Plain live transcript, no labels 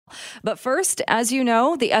But first, as you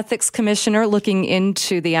know, the ethics commissioner looking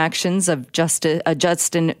into the actions of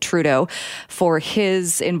Justin Trudeau for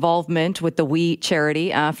his involvement with the We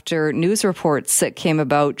charity after news reports came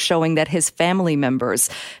about showing that his family members,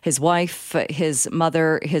 his wife, his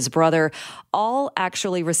mother, his brother, all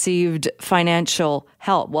actually received financial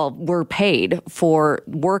help. Well, were paid for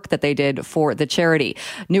work that they did for the charity.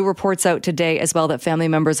 New reports out today as well that family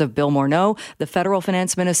members of Bill Morneau, the federal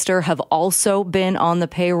finance minister, have also been on the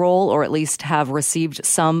payroll or at least have received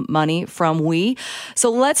some money from We.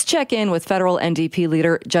 So let's check in with federal NDP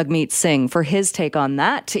leader Jagmeet Singh for his take on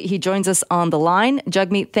that. He joins us on the line.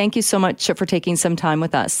 Jagmeet, thank you so much for taking some time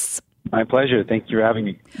with us. My pleasure. Thank you for having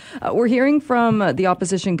me. We're hearing from the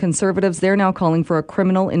opposition Conservatives. They're now calling for a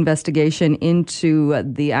criminal investigation into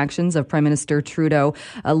the actions of Prime Minister Trudeau,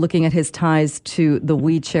 looking at his ties to the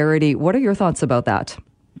We charity. What are your thoughts about that?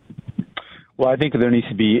 Well, I think there needs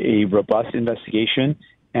to be a robust investigation.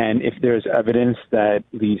 And if there's evidence that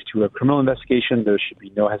leads to a criminal investigation, there should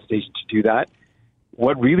be no hesitation to do that.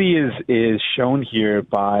 What really is shown here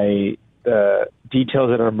by the details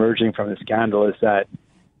that are emerging from the scandal is that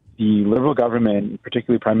the Liberal government,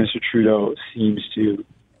 particularly Prime Minister Trudeau, seems to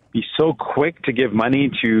be so quick to give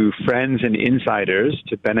money to friends and insiders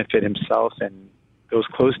to benefit himself and those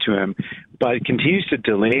close to him, but continues to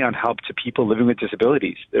delay on help to people living with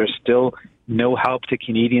disabilities. There's still no help to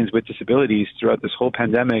Canadians with disabilities throughout this whole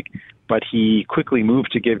pandemic, but he quickly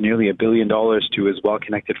moved to give nearly $1 billion to his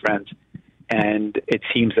well-connected friends. And it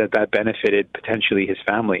seems that benefited potentially his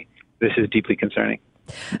family. This is deeply concerning.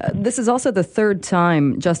 This is also the third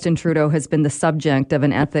time Justin Trudeau has been the subject of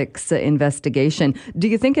an ethics investigation. Do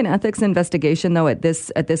you think an ethics investigation, though, at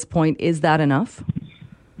this point, is that enough?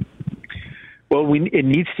 Well, it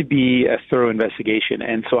needs to be a thorough investigation,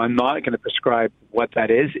 and so I'm not going to prescribe what that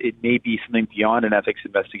is. It may be something beyond an ethics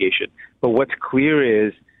investigation. But what's clear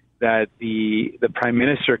is that the Prime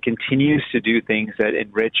Minister continues to do things that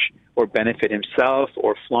enrich or benefit himself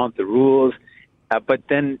or flaunt the rules, but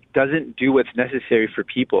then doesn't do what's necessary for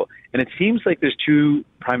people. And it seems like there's two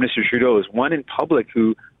Prime Minister Trudeaus, one in public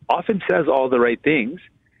who often says all the right things,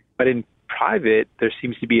 but in private there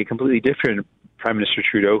seems to be a completely different Prime Minister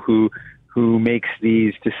Trudeau who makes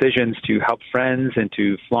these decisions to help friends and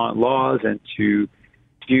to flaunt laws and to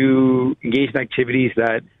engage in activities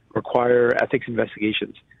that require ethics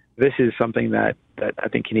investigations. This is something that I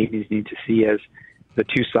think Canadians need to see as the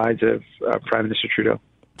two sides of Prime Minister Trudeau.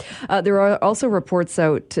 There are also reports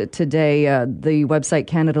out today. The website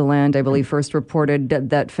Canada Land, I believe, first reported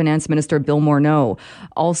that Finance Minister Bill Morneau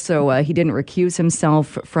also, he didn't recuse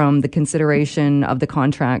himself from the consideration of the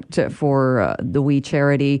contract for the We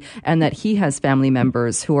charity, and that he has family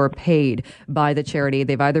members who are paid by the charity.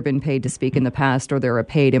 They've either been paid to speak in the past or they're a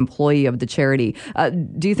paid employee of the charity.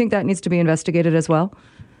 Do you think that needs to be investigated as well?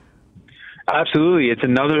 Absolutely. It's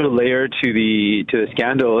another layer to the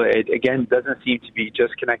scandal. It, again, doesn't seem to be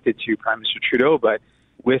just connected to Prime Minister Trudeau, but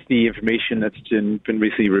with the information that's been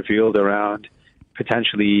recently revealed around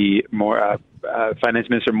potentially more Finance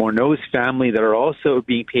Minister Morneau's family that are also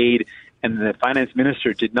being paid, and the Finance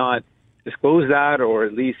Minister did not disclose that, or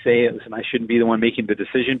at least say, listen, I shouldn't be the one making the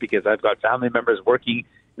decision because I've got family members working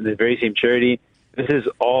in the very same charity. This is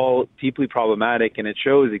all deeply problematic, and it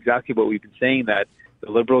shows exactly what we've been saying, that the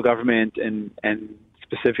Liberal government and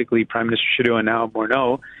specifically Prime Minister Trudeau and now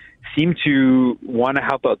Morneau seem to want to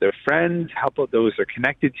help out their friends, help out those they're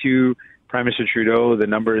connected to. Prime Minister Trudeau, the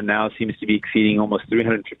number now seems to be exceeding almost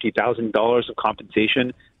 $350,000 of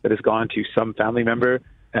compensation that has gone to some family member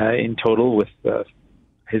in total, with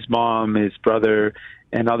his mom, his brother,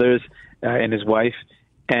 and others, and his wife.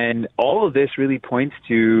 And all of this really points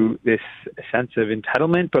to this sense of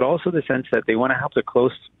entitlement, but also the sense that they want to help their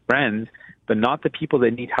close friends, but not the people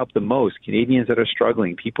that need help the most, Canadians that are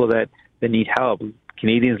struggling, people that need help,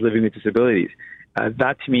 Canadians living with disabilities.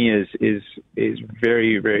 That to me is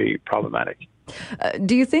very, very problematic.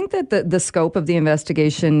 Do you think that the scope of the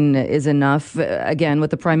investigation is enough, again, with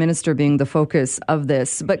the Prime Minister being the focus of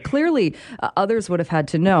this? But clearly, others would have had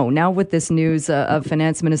to know. Now, with this news of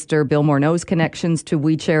Finance Minister Bill Morneau's connections to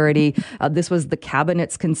We Charity, this was the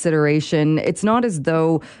Cabinet's consideration. It's not as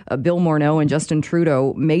though Bill Morneau and Justin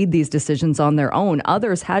Trudeau made these decisions on their own.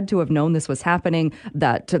 Others had to have known this was happening,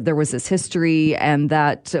 that there was this history, and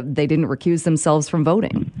that they didn't recuse themselves from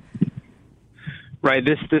voting. Right.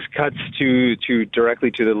 This cuts to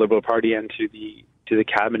directly to the Liberal Party and to the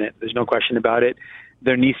Cabinet. There's no question about it.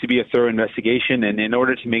 There needs to be a thorough investigation, and in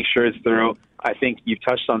order to make sure it's thorough, I think you've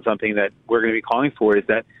touched on something that we're going to be calling for, is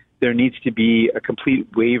that there needs to be a complete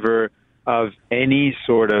waiver of any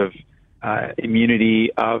sort of immunity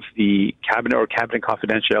of the cabinet or cabinet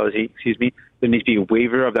confidentiality. There needs to be a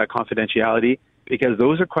waiver of that confidentiality, because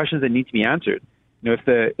those are questions that need to be answered. If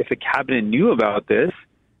the cabinet knew about this,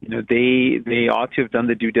 they ought to have done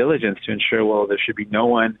the due diligence to ensure, well, there should be no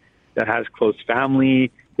one that has close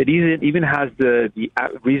family, that even has the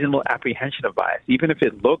reasonable apprehension of bias. Even if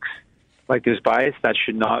it looks like there's bias, that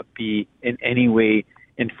should not be in any way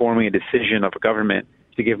informing a decision of a government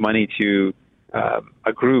to give money to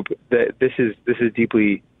a group. That this is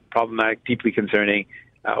deeply problematic, deeply concerning.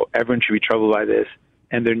 Everyone should be troubled by this,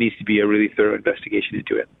 and there needs to be a really thorough investigation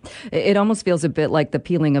into it. It almost feels a bit like the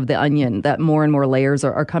peeling of the onion, that more and more layers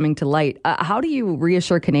are coming to light. How do you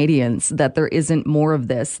reassure Canadians that there isn't more of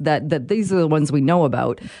this, that these are the ones we know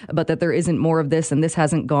about, but that there isn't more of this and this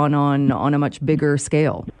hasn't gone on a much bigger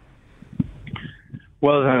scale?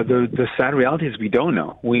 Well, the sad reality is we don't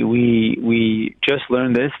know. We just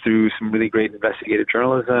learned this through some really great investigative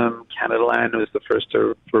journalism. Canada Land was the first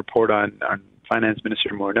to report on Finance Minister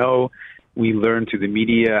Morneau. We learned through the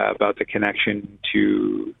media about the connection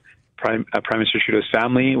to Prime Minister Trudeau's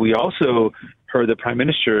family. We also heard the Prime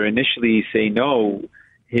Minister initially say no,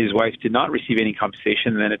 his wife did not receive any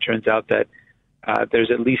compensation. And then it turns out that there's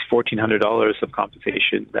at least $1,400 of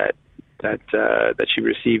compensation that she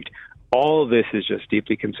received. All of this is just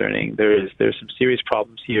deeply concerning. There's some serious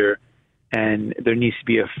problems here, and there needs to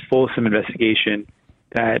be a fulsome investigation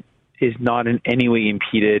that is not in any way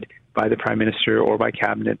impeded by the Prime Minister or by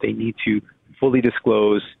Cabinet. They need to fully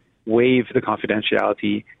disclose, waive the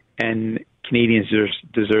confidentiality, and Canadians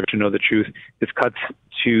deserve to know the truth. This cuts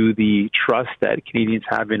to the trust that Canadians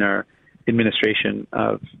have in our administration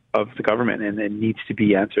of the government, and it needs to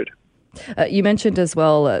be answered. You mentioned as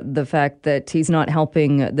well the fact that he's not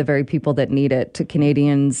helping the very people that need it, to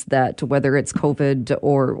Canadians that, whether it's COVID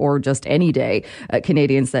or just any day,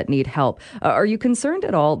 Canadians that need help. Are you concerned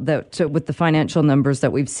at all that with the financial numbers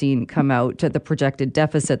that we've seen come out, the projected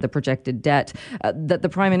deficit, the projected debt, that the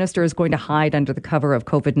Prime Minister is going to hide under the cover of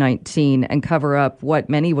COVID-19 and cover up what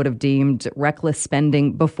many would have deemed reckless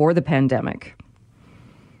spending before the pandemic?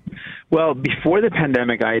 Well, before the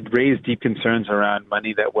pandemic, I had raised deep concerns around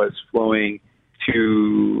money that was flowing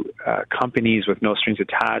to companies with no strings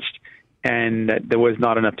attached, and that there was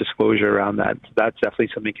not enough disclosure around that. So that's definitely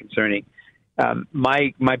something concerning.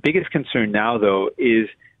 My biggest concern now, though, is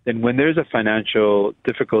that when there's a financial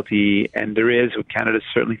difficulty, and there is, Canada's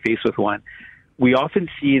certainly faced with one, we often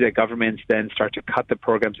see that governments then start to cut the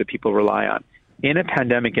programs that people rely on. In a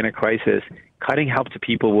pandemic, in a crisis, cutting help to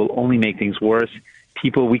people will only make things worse.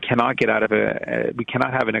 We cannot get out of we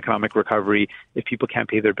cannot have an economic recovery if people can't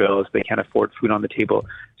pay their bills, they can't afford food on the table.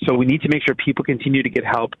 So we need to make sure people continue to get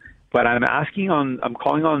help. But I'm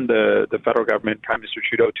calling on the federal government, Prime Minister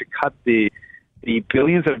Trudeau, to cut the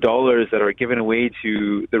billions of dollars that are given away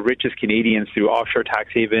to the richest Canadians through offshore tax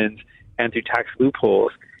havens and through tax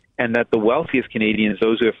loopholes, and that the wealthiest Canadians,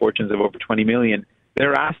 those who have fortunes of over $20 million,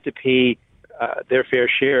 they're asked to pay their fair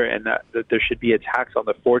share, and that there should be a tax on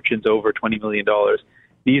the fortunes over $20 million.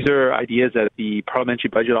 These are ideas that the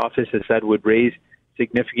Parliamentary Budget Office has said would raise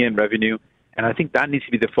significant revenue, and I think that needs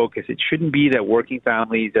to be the focus. It shouldn't be that working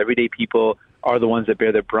families, everyday people, are the ones that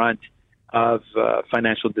bear the brunt of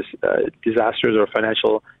financial disasters or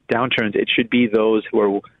financial downturns. It should be those who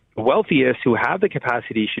are the wealthiest, who have the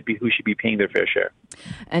capacity, who should be paying their fair share.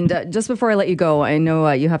 And just before I let you go, I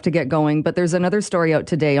know you have to get going, but there's another story out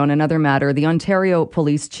today on another matter. The Ontario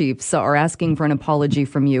police chiefs are asking for an apology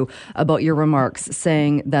from you about your remarks,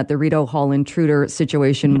 saying that the Rideau Hall intruder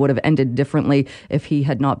situation would have ended differently if he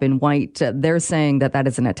had not been white. They're saying that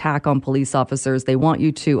is an attack on police officers. They want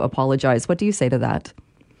you to apologize. What do you say to that?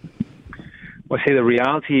 Well, I say the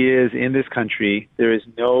reality is, in this country, there is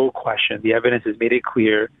no question. The evidence has made it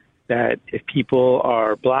clear that if people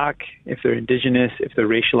are Black, if they're Indigenous, if they're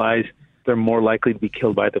racialized, they're more likely to be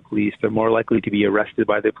killed by the police. They're more likely to be arrested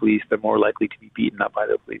by the police. They're more likely to be beaten up by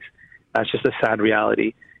the police. That's just a sad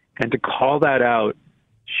reality. And to call that out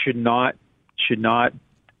should not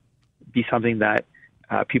be something that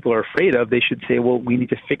people are afraid of. They should say, well, we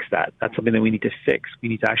need to fix that. That's something that we need to fix. We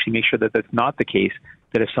need to actually make sure that that's not the case,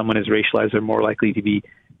 that if someone is racialized, they're more likely to be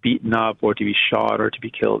beaten up or to be shot or to be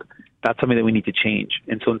killed. That's something that we need to change.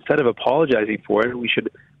 And so instead of apologizing for it, we should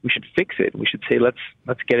fix it. We should say, let's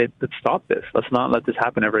stop this. Let's not let this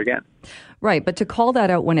happen ever again. Right. But to call that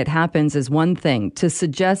out when it happens is one thing. To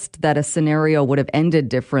suggest that a scenario would have ended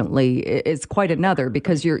differently is quite another,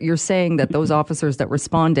 because you're saying that those officers that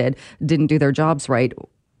responded didn't do their jobs right,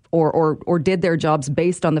 or did their jobs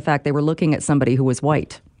based on the fact they were looking at somebody who was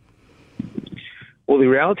white. Well, the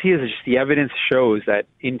reality is just the evidence shows that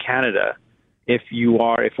in Canada,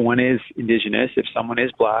 if one is Indigenous, if someone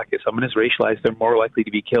is Black, if someone is racialized, they're more likely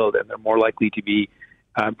to be killed, and they're more likely to be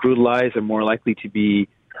brutalized, and more likely to be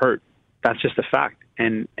hurt. That's just a fact.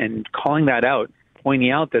 And calling that out,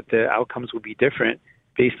 pointing out that the outcomes would be different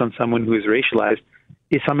based on someone who is racialized,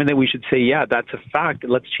 is something that we should say, yeah, that's a fact.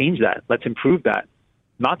 Let's change that. Let's improve that.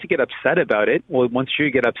 Not to get upset about it. Well, once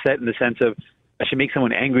you get upset in the sense of, I should make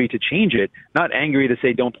someone angry to change it, not angry to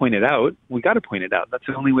say, don't point it out. We got to point it out. That's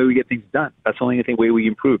the only way we get things done. That's the only way we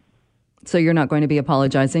improve. So you're not going to be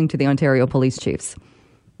apologizing to the Ontario police chiefs?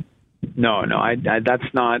 No,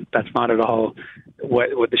 that's not at all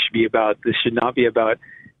what this should be about. This should not be about.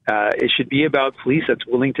 It should be about police that's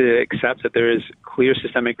willing to accept that there is clear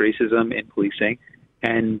systemic racism in policing,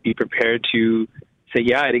 and be prepared to say,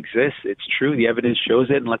 yeah, it exists. It's true. The evidence shows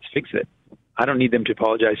it, and let's fix it. I don't need them to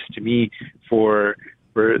apologize to me for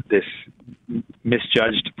this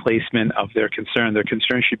misjudged placement of their concern. Their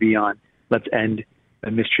concern should be on, let's end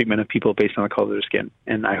the mistreatment of people based on the color of their skin.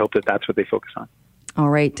 And I hope that that's what they focus on. All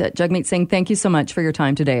right. Jagmeet Singh, thank you so much for your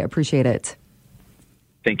time today. I appreciate it.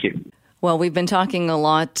 Thank you. Well, we've been talking a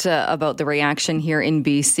lot about the reaction here in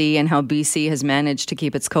BC and how BC has managed to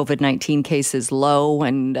keep its COVID-19 cases low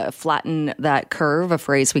and flatten that curve, a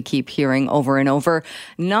phrase we keep hearing over and over.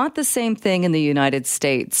 Not the same thing in the United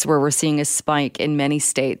States, where we're seeing a spike in many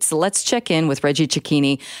states. So let's check in with Reggie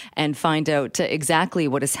Cecchini and find out exactly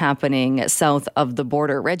what is happening south of the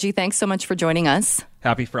border. Reggie, thanks so much for joining us.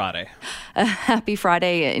 Happy Friday. Happy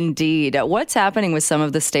Friday indeed. What's happening with some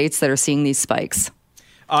of the states that are seeing these spikes?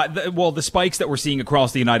 The spikes that we're seeing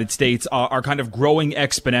across the United States are kind of growing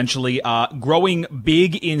exponentially, growing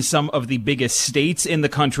big in some of the biggest states in the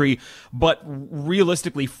country. But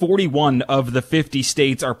realistically, 41 of the 50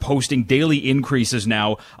 states are posting daily increases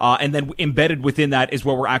now. And then embedded within that is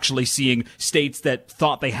where we're actually seeing states that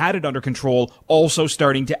thought they had it under control also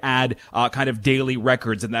starting to add kind of daily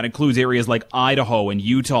records. And that includes areas like Idaho and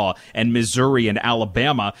Utah and Missouri and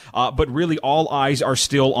Alabama. But really, all eyes are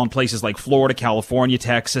still on places like Florida, California,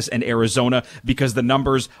 Texas, and Arizona, because the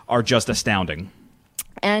numbers are just astounding.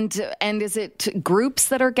 And is it groups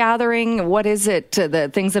that are gathering? What is it?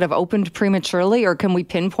 The things that have opened prematurely, or can we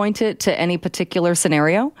pinpoint it to any particular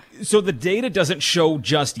scenario? So the data doesn't show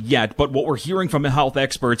just yet, but what we're hearing from health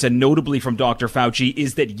experts, and notably from Dr. Fauci,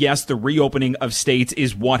 is that yes, the reopening of states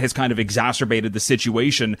is what has kind of exacerbated the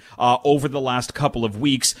situation over the last couple of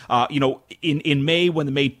weeks. In May, when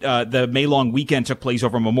the May long weekend took place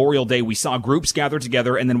over Memorial Day, we saw groups gather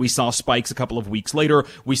together, and then we saw spikes a couple of weeks later.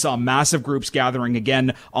 We saw massive groups gathering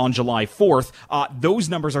again on July 4th. Those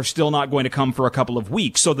numbers are still not going to come for a couple of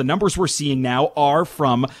weeks. So the numbers we're seeing now are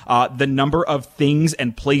from the number of things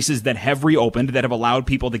and places that have reopened, that have allowed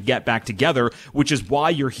people to get back together, which is why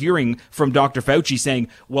you're hearing from Dr. Fauci saying,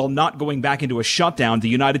 well, not going back into a shutdown, the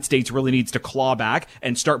United States really needs to claw back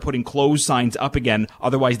and start putting closed signs up again.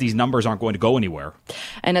 Otherwise, these numbers aren't going to go anywhere.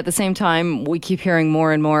 And at the same time, we keep hearing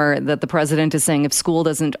more and more that the president is saying if school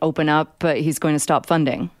doesn't open up, he's going to stop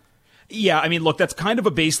funding. Yeah, I mean, look, that's kind of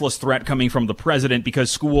a baseless threat coming from the president,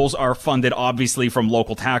 because schools are funded obviously from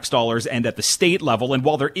local tax dollars and at the state level. And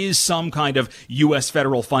while there is some kind of U.S.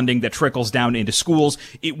 federal funding that trickles down into schools,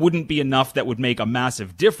 it wouldn't be enough that would make a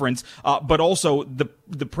massive difference. But also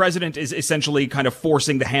the president is essentially kind of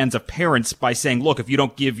forcing the hands of parents by saying, look, if you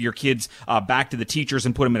don't give your kids back to the teachers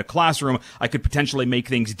and put them in a classroom, I could potentially make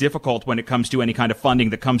things difficult when it comes to any kind of funding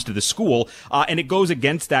that comes to the school. And it goes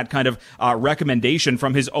against that kind of recommendation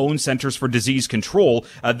from his own Centers for Disease Control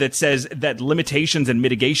that says that limitations and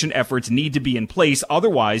mitigation efforts need to be in place.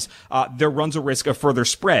 Otherwise, there runs a risk of further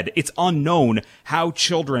spread. It's unknown how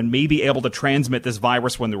children may be able to transmit this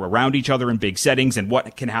virus when they're around each other in big settings, and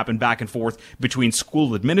what can happen back and forth between school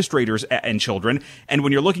administrators and children. And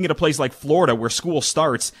when you're looking at a place like Florida, where school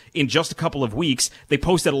starts in just a couple of weeks, they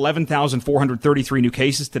posted 11,433 new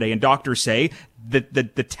cases today, and doctors say that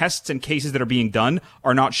the tests and cases that are being done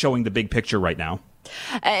are not showing the big picture right now.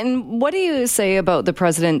 And what do you say about the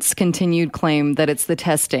president's continued claim that it's the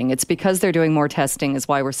testing? It's because they're doing more testing is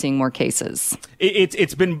why we're seeing more cases.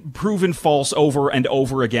 It's been proven false over and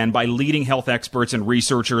over again by leading health experts and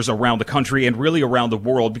researchers around the country and really around the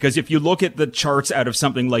world. Because if you look at the charts out of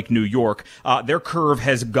something like New York, their curve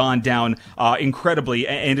has gone down incredibly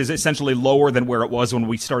and is essentially lower than where it was when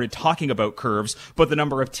we started talking about curves. But the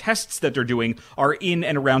number of tests that they're doing are in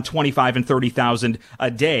and around 25 and 30,000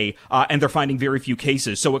 a day, and they're finding very few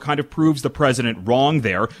cases. So it kind of proves the president wrong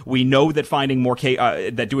there. We know that finding more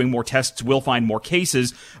that doing more tests will find more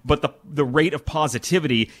cases, but the rate of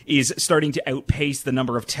positivity is starting to outpace the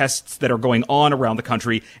number of tests that are going on around the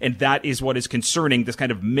country, and that is what is concerning. This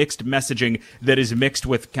kind of mixed messaging that is mixed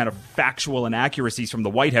with kind of factual inaccuracies from the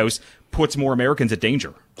White House puts more Americans at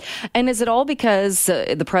danger. And is it all because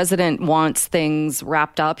the president wants things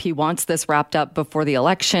wrapped up? He wants this wrapped up before the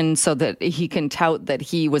election so that he can tout that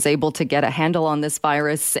he was able to get a handle on this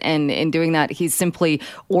virus. And in doing that, he's simply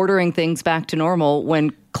ordering things back to normal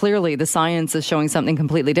when clearly the science is showing something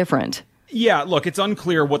completely different. Yeah, look, it's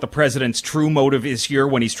unclear what the president's true motive is here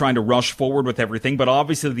when he's trying to rush forward with everything, but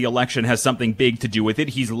obviously the election has something big to do with it.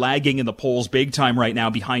 He's lagging in the polls big time right now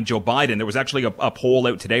behind Joe Biden. There was actually a poll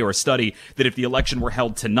out today, or a study, that if the election were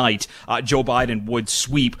held tonight, Joe Biden would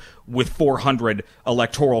sweep with 400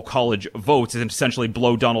 electoral college votes and essentially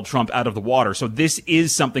blow Donald Trump out of the water. So this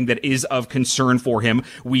is something that is of concern for him.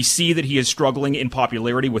 We see that he is struggling in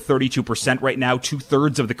popularity with 32% right now.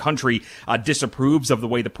 2/3 of the country disapproves of the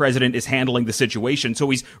way the president is handling the situation. So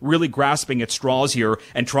he's really grasping at straws here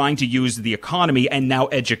and trying to use the economy and now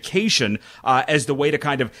education as the way to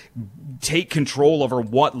kind of take control over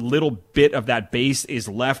what little bit of that base is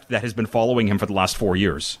left that has been following him for the last 4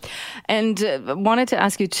 years. And wanted to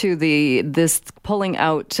ask you too, this pulling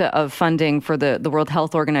out of funding for the World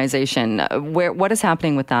Health Organization. What is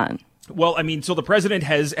happening with that? Well, I mean, so the president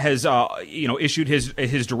has issued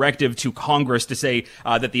his directive to Congress to say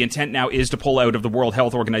that the intent now is to pull out of the World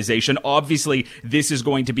Health Organization. Obviously, this is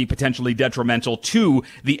going to be potentially detrimental to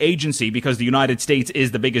the agency because the United States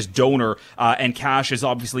is the biggest donor, and cash is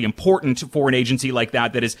obviously important for an agency like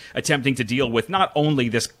that is attempting to deal with not only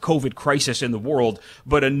this COVID crisis in the world,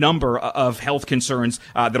 but a number of health concerns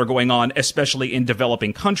that are going on, especially in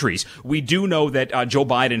developing countries. We do know that Joe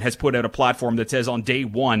Biden has put out a platform that says on day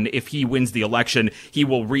one, if he wins the election, he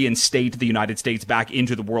will reinstate the United States back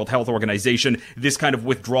into the World Health Organization. This kind of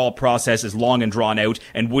withdrawal process is long and drawn out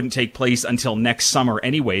and wouldn't take place until next summer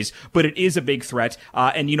anyways, but it is a big threat.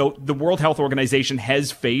 The World Health Organization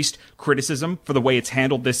has faced criticism for the way it's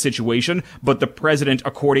handled this situation, but the president,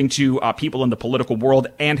 according to people in the political world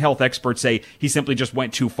and health experts, say he simply just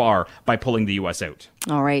went too far by pulling the U.S. out.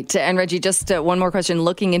 All right. And Reggie, just one more question.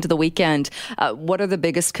 Looking into the weekend, what are the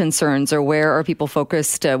biggest concerns, or where are people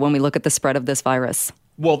focused when we look at the spread of this virus?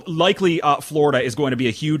 Well, likely Florida is going to be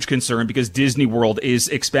a huge concern because Disney World is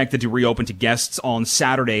expected to reopen to guests on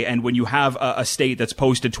Saturday. And when you have a state that's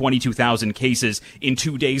posted 22,000 cases in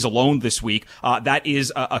 2 days alone this week, that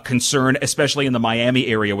is a concern, especially in the Miami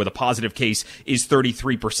area where the positive case is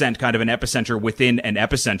 33%, kind of an epicenter within an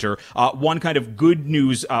epicenter. One kind of good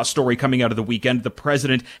news story coming out of the weekend, the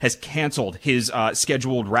president has canceled his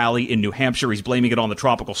scheduled rally in New Hampshire. He's blaming it on the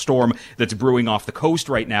tropical storm that's brewing off the coast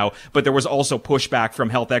right now. But there was also pushback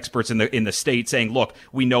from health experts in the state saying, look,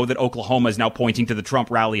 we know that Oklahoma is now pointing to the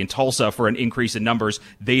Trump rally in Tulsa for an increase in numbers.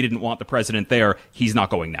 They didn't want the president there. He's not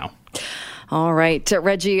going now. All right.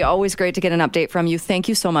 Reggie, always great to get an update from you. Thank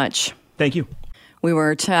you so much. Thank you. We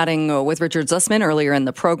were chatting with Richard Zussman earlier in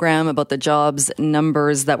the program about the jobs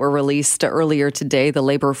numbers that were released earlier today, the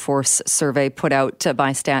labor force survey put out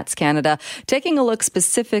by Stats Canada, taking a look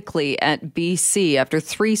specifically at BC. After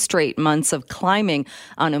 3 straight months of climbing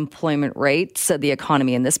unemployment rates, the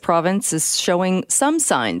economy in this province is showing some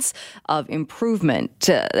signs of improvement.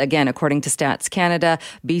 Again, according to Stats Canada,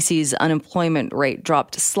 BC's unemployment rate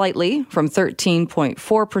dropped slightly from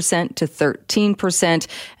 13.4% to 13%,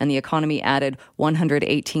 and the economy added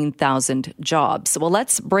 118,000 jobs. Well,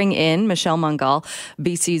 let's bring in Michelle Mungal,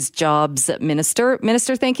 BC's Jobs Minister.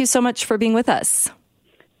 Minister, thank you so much for being with us.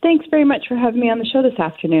 Thanks very much for having me on the show this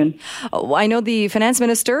afternoon. I know the Finance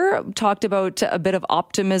Minister talked about a bit of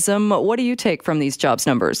optimism. What do you take from these jobs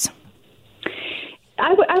numbers?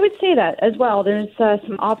 I would say that as well. There's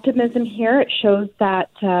some optimism here. It shows that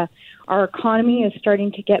our economy is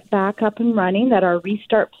starting to get back up and running, that our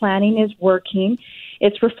restart planning is working.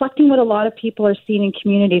 It's reflecting what a lot of people are seeing in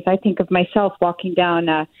communities. I think of myself walking down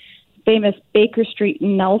famous Baker Street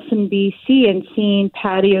in Nelson, BC, and seeing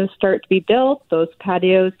patios start to be built, those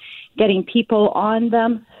patios getting people on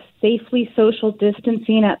them, safely social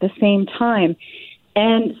distancing at the same time.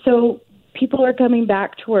 And so people are coming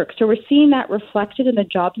back to work. So we're seeing that reflected in the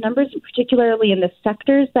job numbers, particularly in the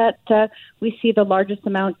sectors that we see the largest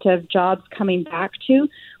amount of jobs coming back to,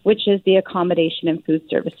 which is the accommodation and food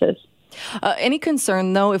services. Any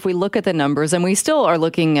concern, though, if we look at the numbers, and we still are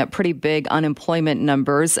looking at pretty big unemployment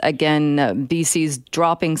numbers. Again, BC's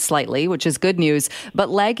dropping slightly, which is good news, but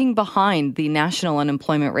lagging behind the national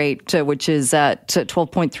unemployment rate, which is at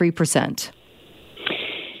 12.3%.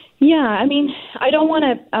 Yeah, I mean, I don't want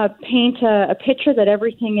to paint a picture that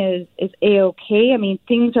everything is A-OK. I mean,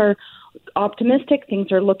 things are optimistic.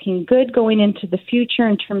 Things are looking good going into the future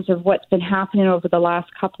in terms of what's been happening over the last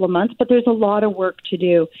couple of months, but there's a lot of work to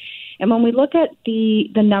do. And when we look at the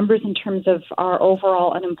numbers in terms of our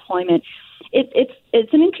overall unemployment, it's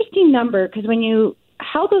an interesting number because when you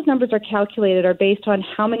how those numbers are calculated are based on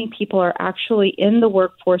how many people are actually in the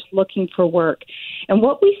workforce looking for work. And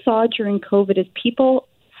what we saw during COVID is people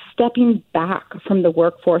stepping back from the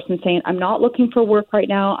workforce and saying, I'm not looking for work right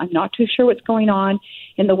now. I'm not too sure what's going on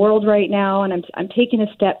in the world right now, and I'm taking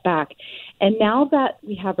a step back. And now that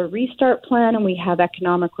we have a restart plan and we have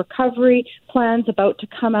economic recovery plans about to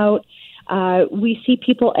come out, we see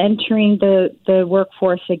people entering the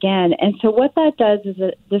workforce again. And so what that does is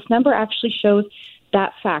that this number actually shows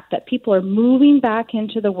that fact that people are moving back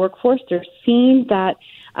into the workforce. They're seeing that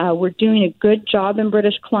we're doing a good job in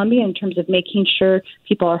British Columbia in terms of making sure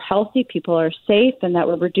people are healthy, people are safe, and that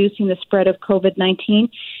we're reducing the spread of COVID-19.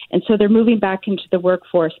 And so they're moving back into the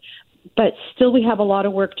workforce. But still, we have a lot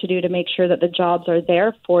of work to do to make sure that the jobs are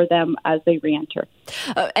there for them as they reenter.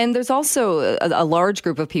 And there's also a large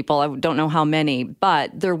group of people, I don't know how many, but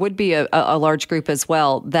there would be a large group as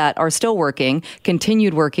well that are still working,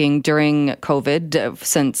 continued working during COVID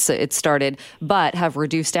since it started, but have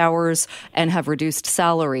reduced hours and have reduced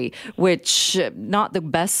salary, which not the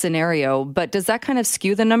best scenario. But does that kind of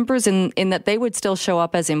skew the numbers in that they would still show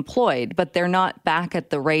up as employed, but they're not back at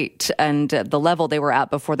the rate and the level they were at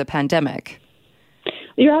before the pandemic?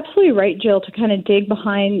 You're absolutely right, Jill, to kind of dig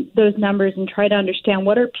behind those numbers and try to understand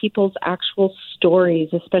what are people's actual stories,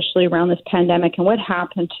 especially around this pandemic, and what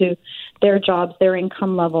happened to their jobs, their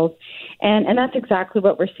income levels. And that's exactly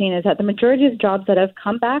what we're seeing, is that the majority of jobs that have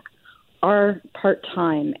come back are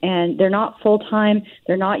part-time, and they're not full-time.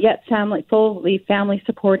 They're not yet fully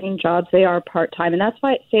family-supporting jobs. They are part-time. And that's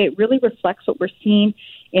why I say it really reflects what we're seeing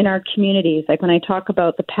in our communities. Like when I talk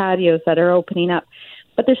about the patios that are opening up,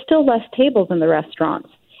 but there's still less tables in the restaurants.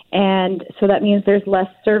 And so that means there's less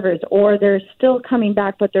servers, or they're still coming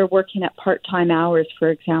back, but they're working at part-time hours, for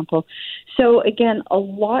example. So again, a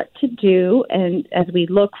lot to do, and as we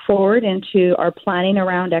look forward into our planning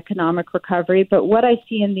around economic recovery. But what I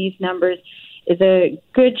see in these numbers is a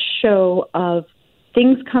good show of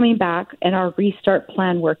things coming back and our restart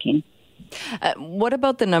plan working. What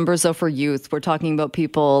about the numbers, though, for youth? We're talking about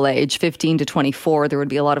people age 15 to 24. There would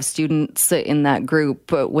be a lot of students in that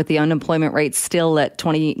group, with the unemployment rate still at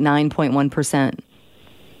 29.1%.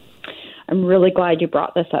 I'm really glad you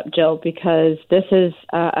brought this up, Jill, because this is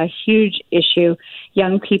a huge issue.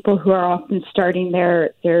 Young people who are often starting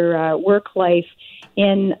their work life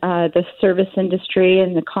in the service industry,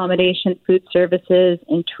 in accommodation, food services,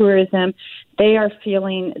 in tourism, they are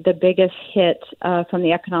feeling the biggest hit from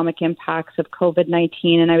the economic impacts of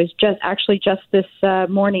COVID-19. And I was just this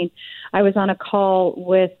morning, I was on a call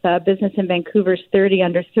with Business in Vancouver's 30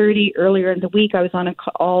 under 30. Earlier in the week, I was on a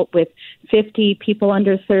call with 50 people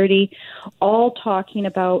under 30, all talking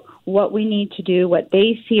about what we need to do, what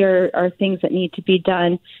they see are things that need to be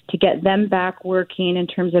done to get them back working in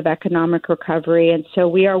terms of economic recovery. And so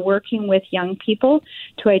we are working with young people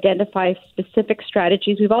to identify specific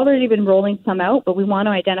strategies. We've already been rolling some out, but we want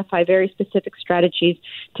to identify very specific strategies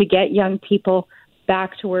to get young people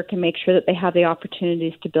back to work and make sure that they have the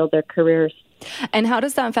opportunities to build their careers. And how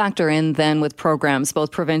does that factor in then with programs,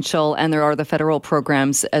 both provincial and there are the federal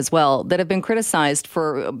programs as well, that have been criticized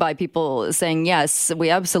by people saying, yes, we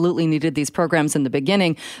absolutely needed these programs in the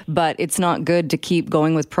beginning, but it's not good to keep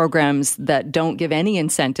going with programs that don't give any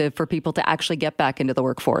incentive for people to actually get back into the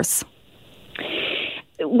workforce?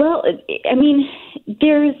 Well, I mean,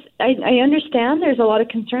 I understand there's a lot of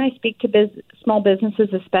concern. I speak to small businesses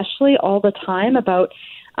especially all the time about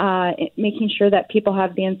making sure that people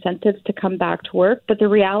have the incentives to come back to work. But the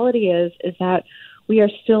reality is that we are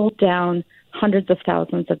still down hundreds of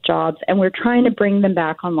thousands of jobs, and we're trying to bring them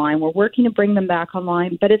back online. We're working to bring them back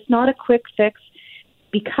online, but it's not a quick fix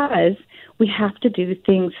because we have to do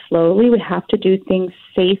things slowly, we have to do things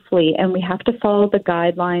safely, and we have to follow the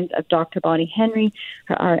guidelines of Dr. Bonnie Henry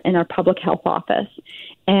in our public health office.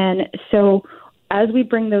 And so as we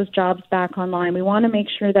bring those jobs back online, we want to make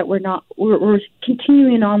sure that we're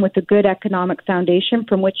continuing on with a good economic foundation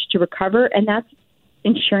from which to recover, and that's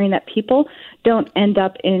ensuring that people don't end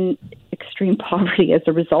up in extreme poverty as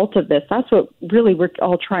a result of this. That's what really we're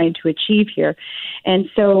all trying to achieve here. And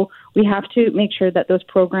so we have to make sure that those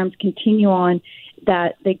programs continue on,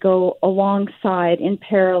 that they go alongside in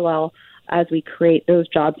parallel as we create those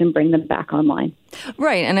jobs and bring them back online.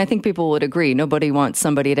 Right. And I think people would agree. Nobody wants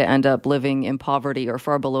somebody to end up living in poverty or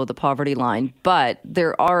far below the poverty line. But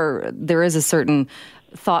there is a certain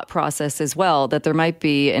thought process as well that there might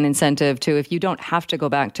be an incentive to, if you don't have to go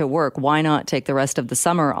back to work, why not take the rest of the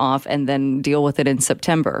summer off and then deal with it in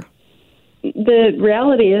September? The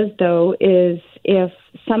reality is, though, is if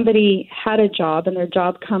somebody had a job and their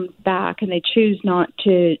job comes back and they choose not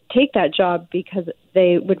to take that job because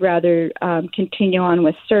they would rather continue on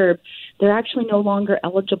with CERB, they're actually no longer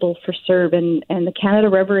eligible for CERB, and the Canada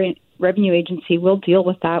Revenue Agency will deal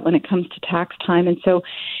with that when it comes to tax time. And so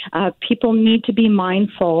people need to be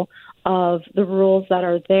mindful of the rules that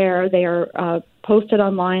are there. They are posted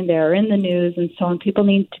online, they are in the news, and so on. People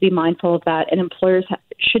need to be mindful of that, and employers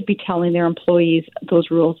should be telling their employees those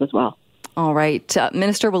rules as well. All right.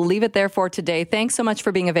 Minister, we'll leave it there for today. Thanks so much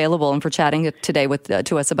for being available and for chatting today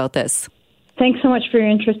to us about this. Thanks so much for your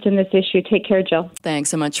interest in this issue. Take care, Jill.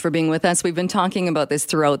 Thanks so much for being with us. We've been talking about this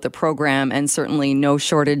throughout the program, and certainly no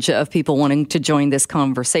shortage of people wanting to join this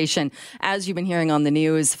conversation. As you've been hearing on the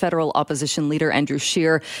news, federal opposition leader Andrew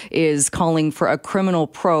Scheer is calling for a criminal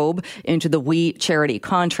probe into the We charity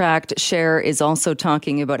contract. Scheer is also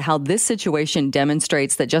talking about how this situation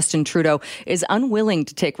demonstrates that Justin Trudeau is unwilling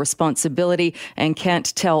to take responsibility and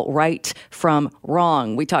can't tell right from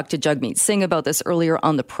wrong. We talked to Jagmeet Singh about this earlier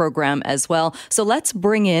on the program as well. So let's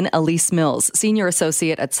bring in Elise Mills, Senior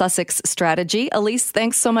Associate at Sussex Strategy. Elise,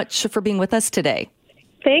 thanks so much for being with us today.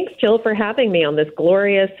 Thanks, Jill, for having me on this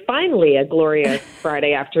finally a glorious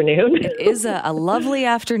Friday afternoon. It is a lovely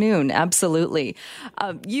afternoon, absolutely.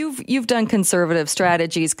 You've done conservative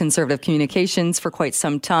strategies, conservative communications for quite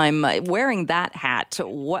some time. Wearing that hat,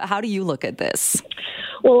 how do you look at this?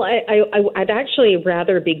 Well, I'd actually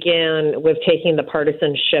rather begin with taking the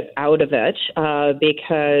partisanship out of it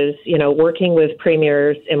because, working with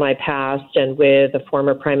premiers in my past and with the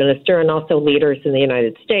former prime minister and also leaders in the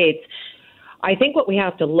United States, I think what we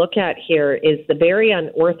have to look at here is the very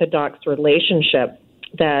unorthodox relationship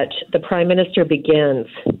that the prime minister begins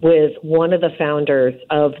with one of the founders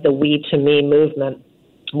of the We to Me movement,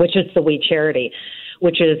 which is the We charity,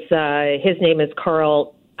 which is his name is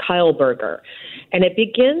Karl Kyleberger. And it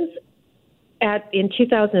begins in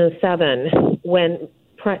 2007 when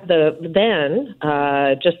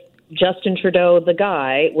Justin Trudeau, the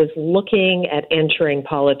guy, was looking at entering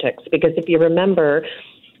politics. Because if you remember,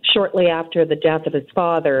 shortly after the death of his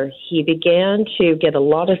father, he began to get a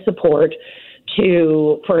lot of support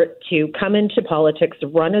to come into politics,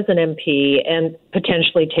 run as an MP, and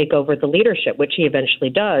potentially take over the leadership, which he eventually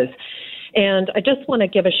does. And I just want to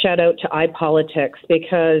give a shout out to iPolitics,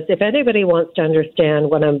 because if anybody wants to understand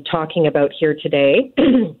what I'm talking about here today,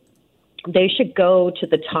 they should go to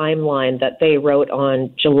the timeline that they wrote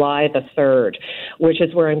on July the 3rd, which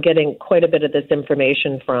is where I'm getting quite a bit of this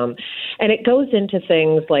information from. And it goes into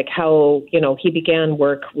things like how, he began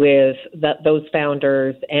work with those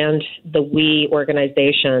founders and the We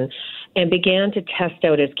organization and began to test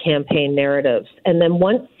out his campaign narratives. And then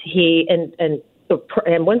once he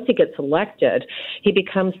once he gets elected, he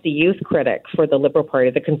becomes the youth critic for the Liberal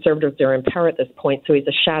Party. The Conservatives are in power at this point, so he's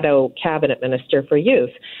a shadow cabinet minister for youth.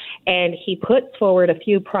 And he puts forward a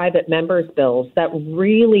few private members' bills that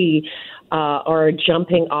really are a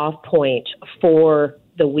jumping off point for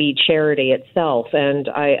the We charity itself. And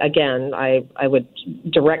I would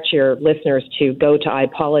direct your listeners to go to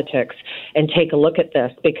iPolitics and take a look at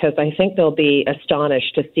this, because I think they'll be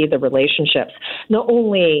astonished to see the relationships, not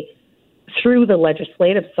only through the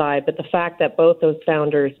legislative side, but the fact that both those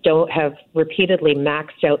founders don't have repeatedly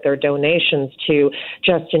maxed out their donations to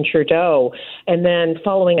Justin Trudeau. And then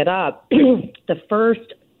following it up, the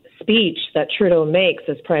first speech that Trudeau makes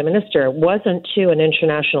as prime minister wasn't to an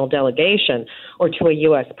international delegation or to a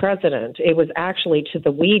U.S. president. It was actually to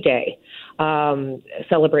the We Day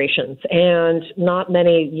celebrations. And not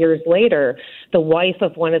many years later, the wife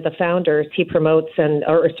of one of the founders he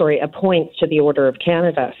appoints to the Order of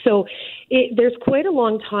Canada. So there's quite a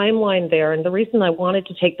long timeline there. And the reason I wanted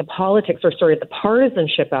to take the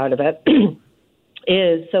partisanship out of it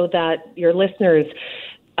is so that your listeners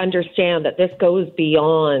understand that this goes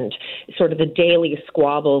beyond sort of the daily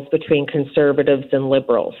squabbles between conservatives and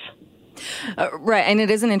liberals. Right. And it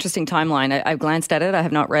is an interesting timeline. I've glanced at it. I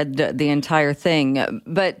have not read the entire thing.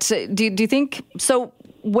 But do you think so?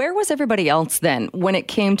 Where was everybody else then when it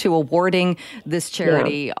came to awarding this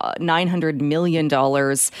charity $900 million?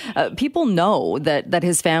 People know that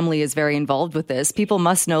his family is very involved with this. People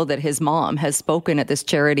must know that his mom has spoken at this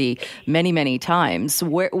charity many, mmany times.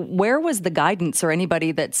 Where was the guidance or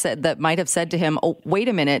anybody that might have said to him, "Oh, wait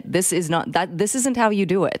a minute, this isn't how you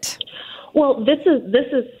do it"? Well, this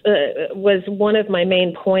was one of my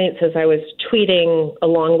main points as I was tweeting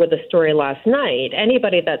along with the story last night.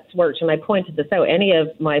 Anybody that's worked, and I pointed this out, any of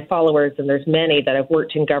my followers, and there's many that have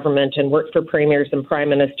worked in government and worked for premiers and prime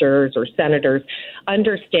ministers or senators,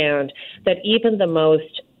 understand that even the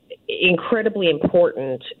most incredibly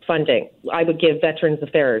important funding. I would give Veterans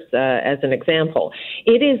Affairs as an example.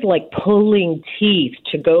 It is like pulling teeth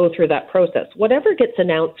to go through that process. Whatever gets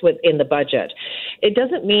announced within the budget, it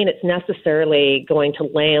doesn't mean it's necessarily going to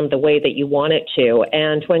land the way that you want it to.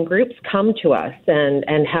 And when groups come to us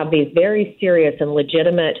and have these very serious and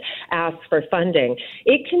legitimate asks for funding,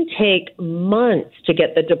 it can take months to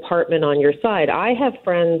get the department on your side. I have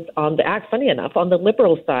friends funny enough, on the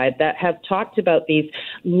Liberal side that have talked about these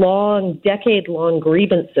decade-long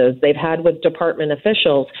grievances they've had with department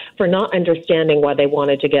officials for not understanding why they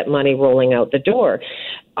wanted to get money rolling out the door.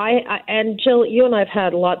 And Jill, you and I have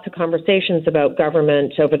had lots of conversations about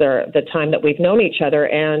government over the time that we've known each other,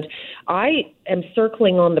 and I am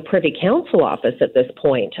circling on the Privy Council office at this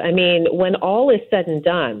point. I mean, when all is said and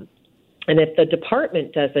done, and if the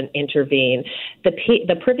department doesn't intervene,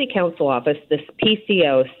 the Privy Council office, this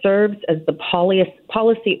PCO, serves as the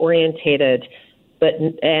policy-orientated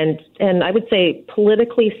and I would say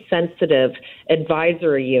politically sensitive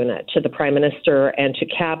advisory unit to the Prime Minister and to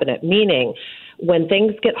Cabinet, meaning when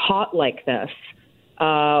things get hot like this,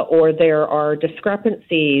 or there are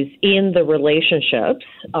discrepancies in the relationships,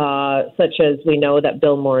 such as we know that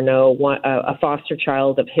Bill Morneau, a foster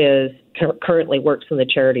child of his, currently works in the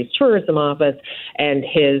Charities Tourism Office, and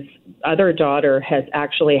his other daughter has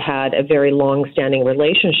actually had a very long-standing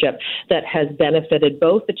relationship that has benefited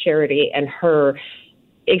both the charity and her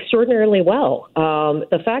extraordinarily well.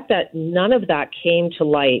 The fact that none of that came to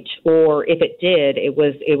light, or if it did, it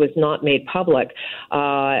was not made public,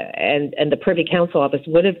 and the Privy Council office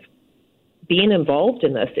would have been involved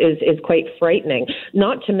in this is quite frightening.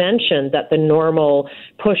 Not to mention that the normal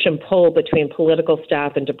push and pull between political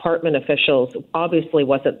staff and department officials obviously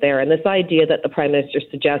wasn't there. And this idea that the Prime Minister is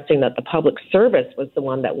suggesting that the public service was the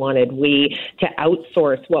one that wanted we to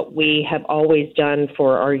outsource what we have always done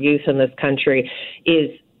for our youth in this country is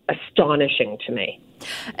astonishing to me.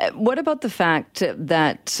 What about the fact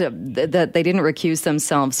that they didn't recuse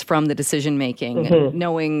themselves from the decision making,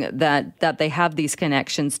 knowing that they have these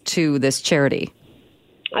connections to this charity?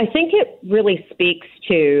 I think it really speaks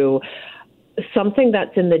to something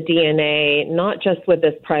that's in the DNA, not just with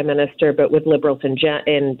this Prime Minister, but with Liberals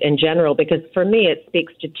in general, because for me, it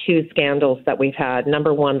speaks to two scandals that we've had.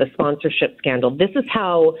 Number one, the sponsorship scandal. This is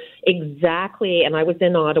how exactly, and I was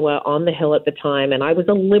in Ottawa on the Hill at the time, and I was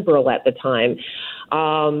a Liberal at the time.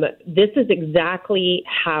 This is exactly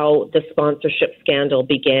how the sponsorship scandal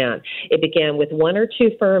began. It began with one or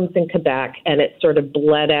two firms in Quebec, and it sort of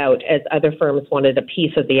bled out as other firms wanted a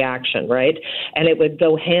piece of the action, right? And it would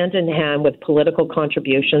go hand in hand with political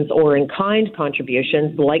contributions or in-kind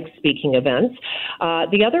contributions like speaking events.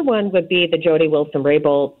 The other one would be the Jody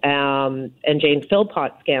Wilson-Raybould and Jane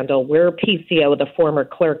Philpott scandal, where PCO, the former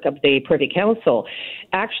clerk of the Privy Council,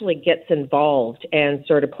 actually gets involved and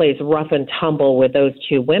sort of plays rough and tumble with those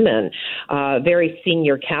two women, very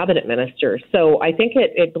senior cabinet ministers. So I think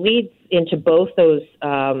it bleeds into both those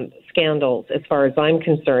scandals as far as I'm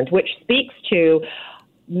concerned, which speaks to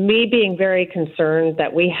me being very concerned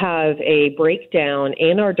that we have a breakdown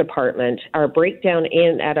in our department, our breakdown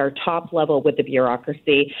at our top level with the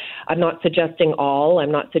bureaucracy. I'm not suggesting all.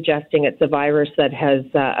 I'm not suggesting it's a virus that has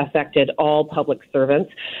affected all public servants,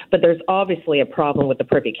 but there's obviously a problem with the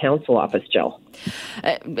Privy Council office, Jill.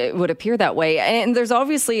 It would appear that way. And there's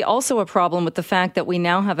obviously also a problem with the fact that we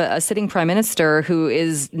now have a sitting Prime Minister who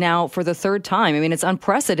is now for the third time. I mean, it's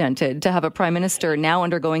unprecedented to have a Prime Minister now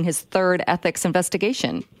undergoing his third ethics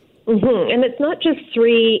investigation. And it's not just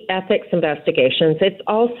 3 ethics investigations. It's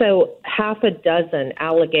also half a dozen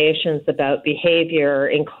allegations about behavior,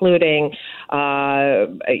 including,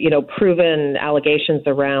 proven allegations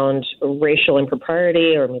around racial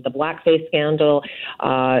impropriety or the blackface scandal,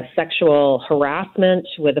 sexual harassment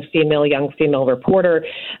with a young female reporter.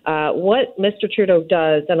 What Mr. Trudeau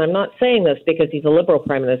does, and I'm not saying this because he's a Liberal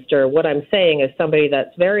Prime Minister, what I'm saying is somebody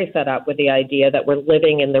that's very fed up with the idea that we're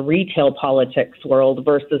living in the retail politics world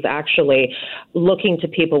versus actually looking to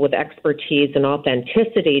people with expertise and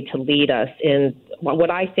authenticity to lead us in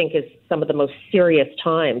what I think is some of the most serious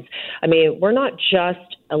times. I mean, we're not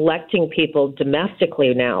just electing people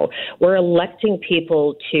domestically now. We're electing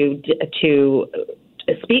people to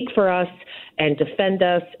speak for us and defend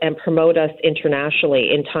us and promote us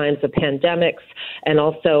internationally in times of pandemics and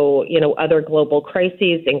also, other global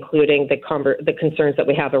crises, including the concerns that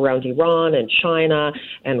we have around Iran and China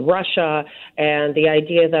and Russia, and the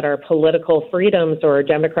idea that our political freedoms or our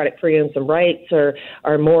democratic freedoms and rights are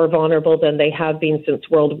more vulnerable than they have been since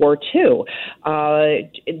World War II.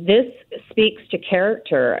 This speaks to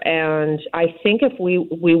character, and I think if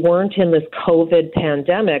we weren't in this COVID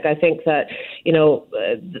pandemic, I think that,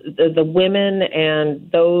 the women opposition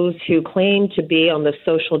and those who claim to be on the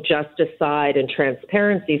social justice side and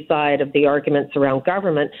transparency side of the arguments around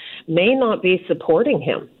government may not be supporting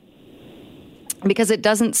him. Because it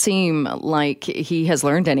doesn't seem like he has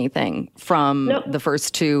learned anything from the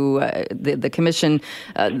first two, the commission,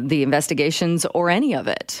 the investigations, or any of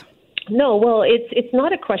it. No, well, it's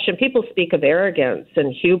not a question. People speak of arrogance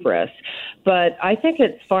and hubris, but I think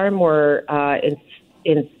it's far more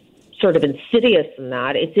in sort of insidious than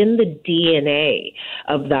that. It's in the DNA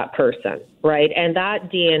of that person, right? And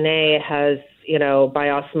that DNA has, by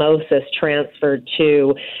osmosis transferred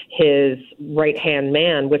to his right-hand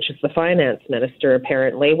man, which is the finance minister,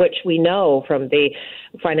 apparently, which we know from the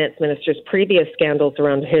finance minister's previous scandals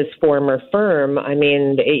around his former firm. I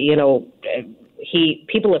mean,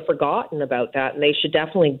 people have forgotten about that, and they should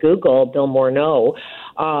definitely Google Bill Morneau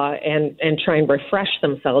and try and refresh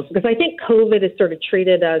themselves, because I think COVID has sort of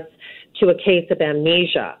treated us to a case of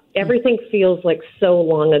amnesia. Everything feels like so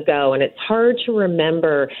long ago, and it's hard to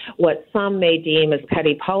remember what some may deem as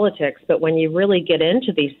petty politics. But when you really get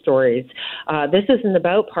into these stories, this isn't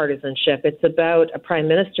about partisanship. It's about a prime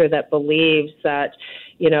minister that believes that,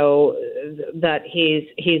 that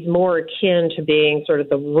he's more akin to being sort of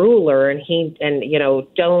the ruler, and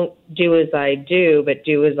don't do as I do, but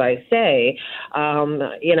do as I say.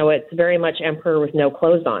 It's very much emperor with no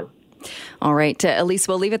clothes on. All right, Elise,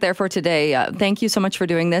 we'll leave it there for today. Thank you so much for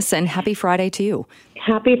doing this, and happy Friday to you.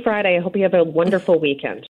 Happy Friday. I hope you have a wonderful weekend.